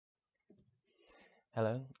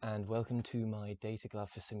Hello, and welcome to my Data Glove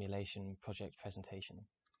for Simulation project presentation.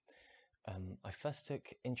 I first took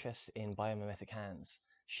interest in biomimetic hands,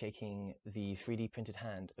 shaking the 3D printed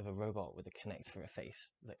hand of a robot with a Kinect for a face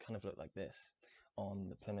that kind of looked like this on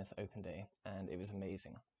the Plymouth Open Day, and it was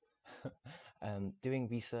amazing. Doing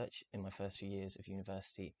research in my first few years of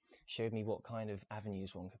university showed me what kind of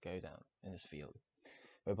avenues one could go down in this field.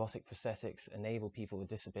 Robotic prosthetics enable people with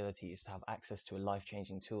disabilities to have access to a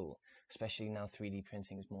life-changing tool, especially now 3D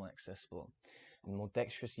printing is more accessible. And more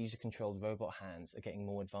dexterous user-controlled robot hands are getting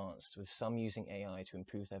more advanced, with some using AI to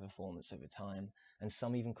improve their performance over time, and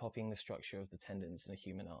some even copying the structure of the tendons in a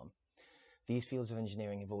human arm. These fields of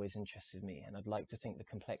engineering have always interested me, and I'd like to think the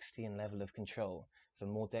complexity and level of control for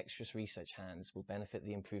more dexterous research hands will benefit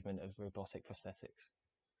the improvement of robotic prosthetics.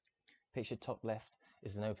 Pictured top left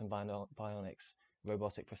is an open bionics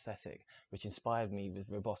robotic prosthetic, which inspired me with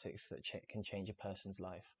robotics that can change a person's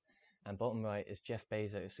life. And bottom right is Jeff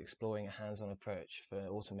Bezos exploring a hands-on approach for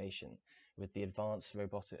automation with the advanced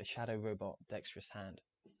shadow robot dexterous hand.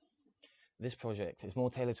 This project is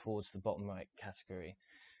more tailored towards the bottom right category,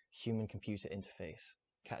 human-computer interface,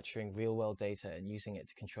 capturing real-world data and using it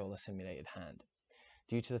to control a simulated hand.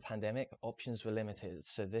 Due to the pandemic, options were limited,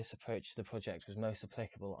 so this approach to the project was most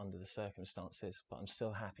applicable under the circumstances, but I'm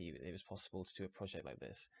still happy that it was possible to do a project like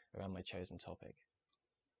this around my chosen topic.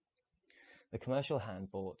 The commercial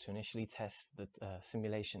hand bought to initially test the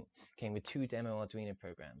simulation came with two demo Arduino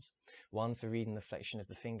programs, one for reading the flexion of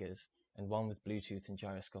the fingers and one with Bluetooth and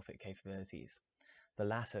gyroscopic capabilities. The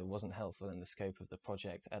latter wasn't helpful in the scope of the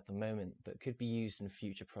project at the moment, but could be used in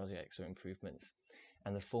future projects or improvements,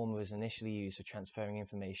 and the former was initially used for transferring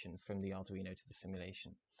information from the Arduino to the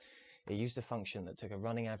simulation. It used a function that took a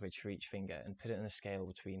running average for each finger and put it in a scale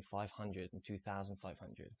between 500 and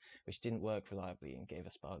 2500, which didn't work reliably and gave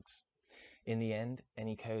us bugs. In the end,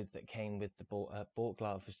 any code that came with the bought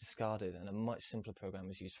glove was discarded, and a much simpler program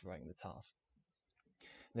was used for writing the task.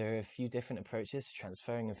 There are a few different approaches to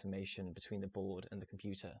transferring information between the board and the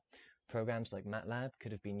computer. Programs like MATLAB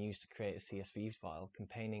could have been used to create a CSV file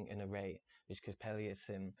containing an array, which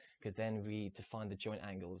CopelliaSim could then read to find the joint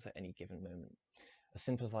angles at any given moment. A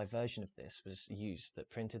simplified version of this was used that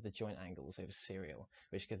printed the joint angles over serial,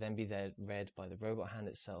 which could then be read by the robot hand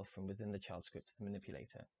itself from within the child script of the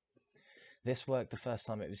manipulator. This worked the first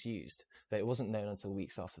time it was used, but it wasn't known until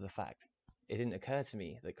weeks after the fact. It didn't occur to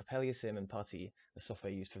me that CopelliaSim and PuTTY, the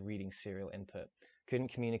software used for reading serial input,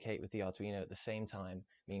 couldn't communicate with the Arduino at the same time,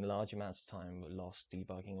 meaning large amounts of time were lost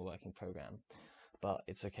debugging a working program. But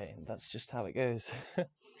it's okay, that's just how it goes.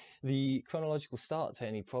 The chronological start to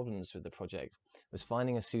any problems with the project was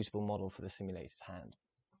finding a suitable model for the simulated hand.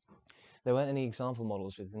 There weren't any example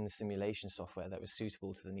models within the simulation software that was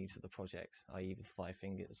suitable to the needs of the project, i.e. with 5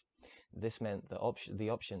 fingers. This meant that the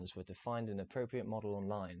options were to find an appropriate model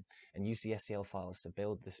online and use the STL files to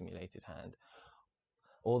build the simulated hand,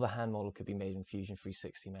 or the hand model could be made in Fusion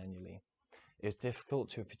 360 manually. It was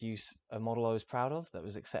difficult to produce a model I was proud of that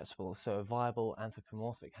was acceptable, so a viable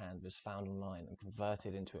anthropomorphic hand was found online and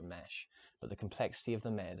converted into a mesh, but the complexity of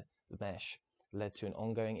the mesh led to an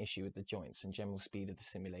ongoing issue with the joints and general speed of the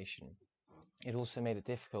simulation. It also made it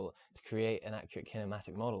difficult to create an accurate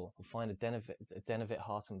kinematic model and find a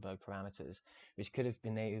Denevit-Hartenberg parameters, which could have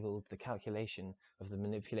enabled the calculation of the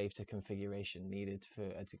manipulator configuration needed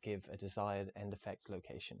to give a desired end effect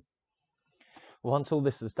location. Once all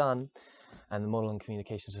this was done and the model and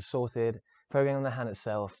communications were sorted, programming the hand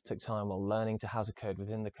itself took time while learning how to code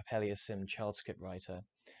within the CopelliaSim child script writer.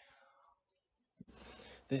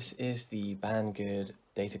 This is the Banggood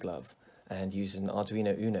data glove, and uses an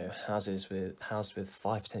Arduino Uno housed with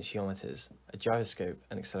 5 potentiometers, a gyroscope,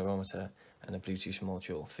 an accelerometer, and a Bluetooth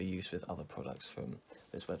module for use with other products from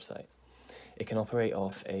this website. It can operate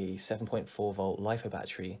off a 7.4 volt LiPo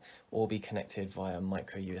battery or be connected via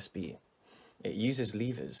micro USB. It uses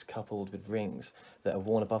levers coupled with rings that are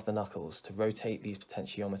worn above the knuckles to rotate these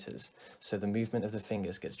potentiometers, so the movement of the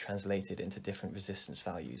fingers gets translated into different resistance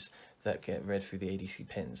values that get read through the ADC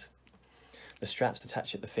pins. The straps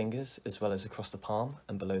attach at the fingers as well as across the palm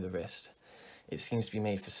and below the wrist. It seems to be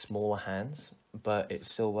made for smaller hands, but it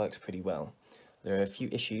still works pretty well. There are a few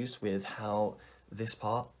issues with how this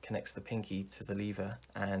part connects the pinky to the lever,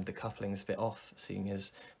 and the coupling is a bit off, seeing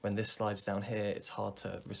as when this slides down here, it's hard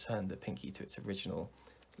to return the pinky to its original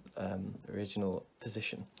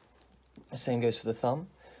position. The same goes for the thumb,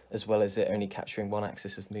 as well as it only capturing one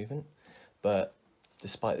axis of movement, but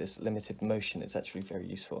despite this limited motion, it's actually very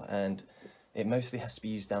useful, and it mostly has to be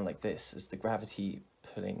used down like this, as the gravity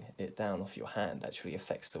pulling it down off your hand actually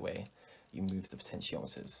affects the way you move the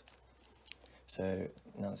potentiometers. So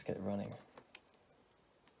now let's get it running.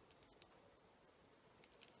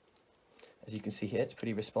 As you can see here, it's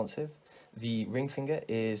pretty responsive. The ring finger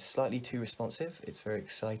is slightly too responsive, it's very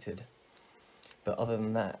excited. But other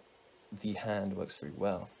than that, the hand works very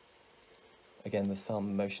well. Again, the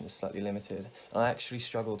thumb motion is slightly limited. I actually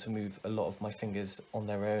struggle to move a lot of my fingers on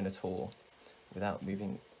their own at all without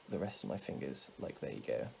moving the rest of my fingers. Like, there you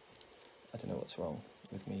go. I don't know what's wrong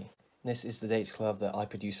with me. This is the data glove that I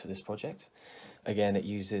produced for this project. Again, it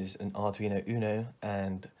uses an Arduino Uno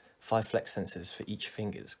and 5 flex sensors for each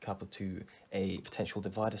fingers coupled to a potential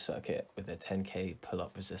divider circuit with a 10K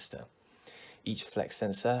pull-up resistor. Each flex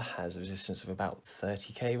sensor has a resistance of about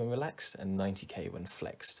 30K when relaxed and 90K when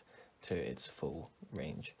flexed to its full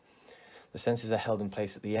range. The sensors are held in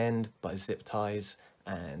place at the end by zip ties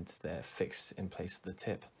and they're fixed in place at the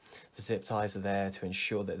tip. The zip ties are there to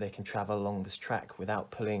ensure that they can travel along this track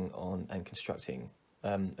without pulling on and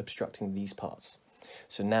obstructing these parts.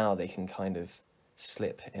 So now they can kind of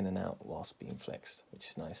slip in and out whilst being flexed, which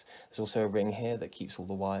is nice. There's also a ring here that keeps all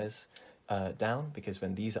the wires down, because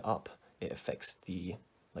when these are up, it affects the,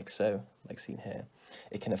 like so, like seen here,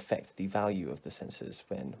 it can affect the value of the sensors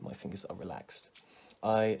when my fingers are relaxed.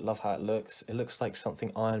 I love how it looks. It looks like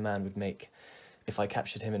something Iron Man would make if I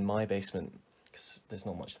captured him in my basement, because there's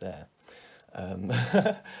not much there.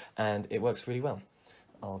 And it works really well.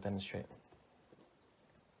 I'll demonstrate.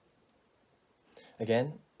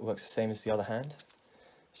 Again, it works the same as the other hand.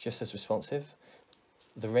 It's just as responsive.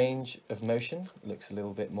 The range of motion looks a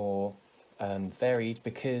little bit more varied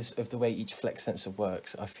because of the way each flex sensor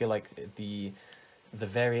works. I feel like the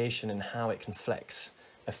variation in how it can flex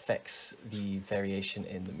affects the variation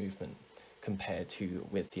in the movement compared to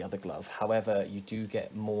with the other glove. However, you do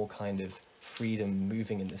get more kind of freedom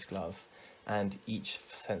moving in this glove, and each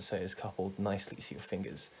sensor is coupled nicely to your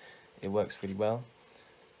fingers. It works really well.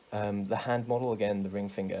 The hand model, again, the ring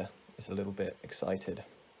finger is a little bit excited,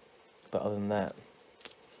 but other than that,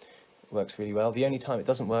 it works really well. The only time it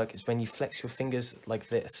doesn't work is when you flex your fingers like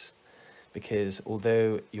this, because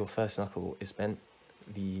although your first knuckle is bent,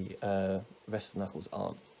 the rest of the knuckles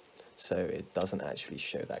aren't. So it doesn't actually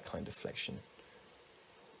show that kind of flexion,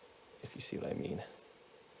 if you see what I mean.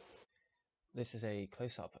 This is a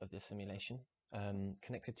close-up of the simulation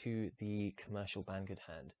connected to the commercial Banggood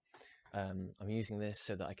hand. I'm using this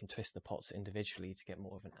so that I can twist the pots individually to get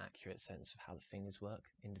more of an accurate sense of how the fingers work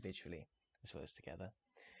individually as well as together.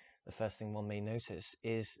 The first thing one may notice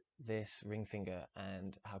is this ring finger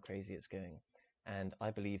and how crazy it's going. And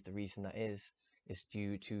I believe the reason that is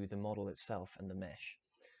due to the model itself and the mesh.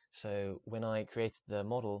 So when I created the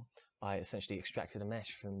model, I essentially extracted a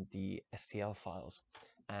mesh from the STL files,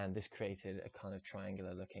 and this created a kind of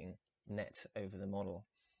triangular looking net over the model.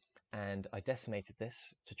 And I decimated this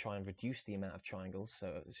to try and reduce the amount of triangles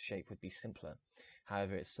so the shape would be simpler.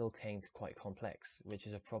 However, it still came to quite complex, which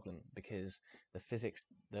is a problem because the physics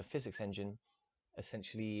engine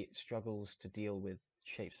essentially struggles to deal with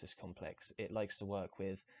shapes this complex. It likes to work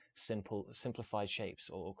with simplified shapes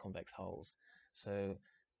or convex hulls. So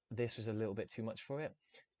this was a little bit too much for it.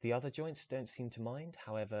 The other joints don't seem to mind.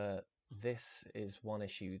 However, this is one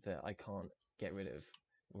issue that I can't get rid of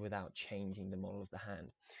without changing the model of the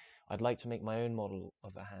hand. I'd like to make my own model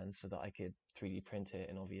of a hand so that I could 3D print it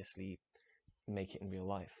and obviously make it in real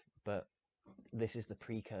life. But this is the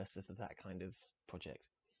precursor to that kind of project.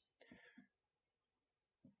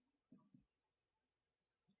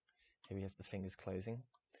 Here we have the fingers closing.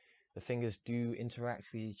 The fingers do interact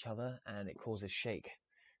with each other and it causes shake.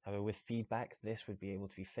 However, with feedback, this would be able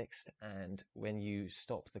to be fixed, and when you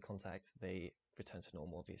stop the contact, they return to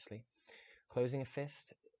normal, obviously. Closing a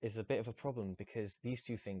fist is a bit of a problem because these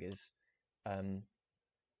two fingers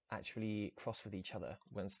actually cross with each other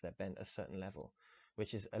once they're bent a certain level,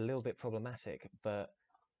 which is a little bit problematic, but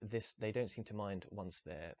they don't seem to mind once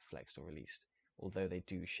they're flexed or released, although they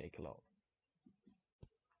do shake a lot.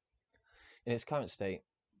 In its current state,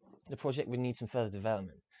 the project would need some further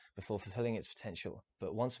development before fulfilling its potential,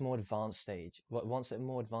 but once a more advanced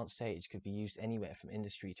stage could be used anywhere from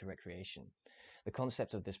industry to recreation. The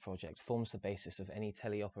concept of this project forms the basis of any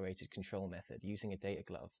teleoperated control method using a data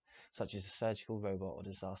glove, such as a surgical robot or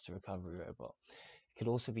disaster recovery robot. It could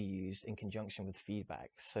also be used in conjunction with feedback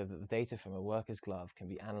so that the data from a worker's glove can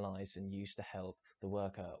be analyzed and used to help the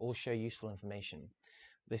worker or show useful information.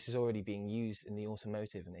 This is already being used in the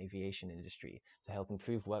automotive and aviation industry to help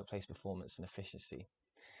improve workplace performance and efficiency.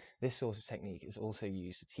 This sort of technique is also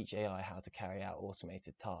used to teach AI how to carry out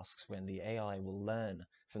automated tasks when the AI will learn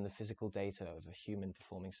from the physical data of a human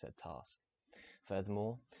performing said task.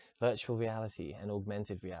 Furthermore, virtual reality and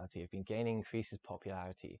augmented reality have been gaining increased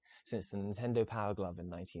popularity since the Nintendo Power Glove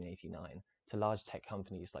in 1989 to large tech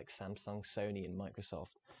companies like Samsung, Sony and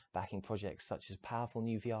Microsoft backing projects such as powerful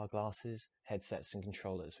new VR glasses, headsets and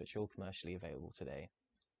controllers, which are all commercially available today.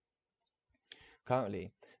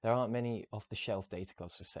 Currently, there aren't many off-the-shelf data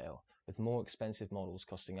gloves for sale, with more expensive models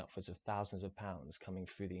costing upwards of thousands of pounds coming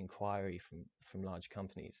through the inquiry from large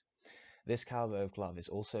companies. This caliber of glove is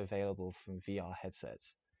also available from VR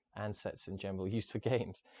headsets and sets in general used for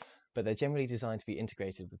games, but they're generally designed to be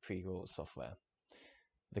integrated with pre-wrought software.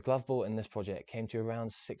 The glove bought in this project came to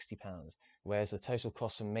around £60, whereas the total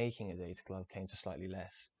cost of making a data glove came to slightly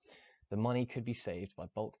less. The money could be saved by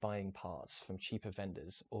bulk buying parts from cheaper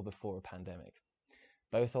vendors or before a pandemic.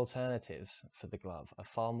 Both alternatives for the glove are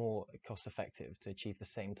far more cost-effective to achieve the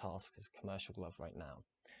same task as a commercial glove right now.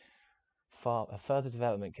 Further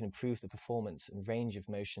development can improve the performance and range of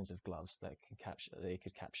motions of gloves that they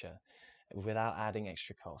could capture without adding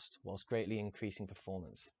extra cost, whilst greatly increasing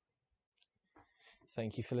performance.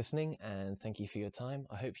 Thank you for listening and thank you for your time.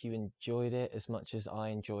 I hope you enjoyed it as much as I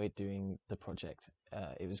enjoyed doing the project.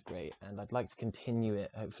 It was great, and I'd like to continue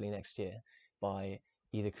it hopefully next year by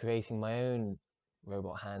either creating my own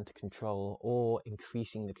robot hand to control or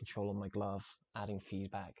increasing the control on my glove, adding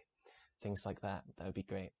feedback, things like that. That would be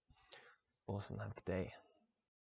great. Awesome. Have a good day.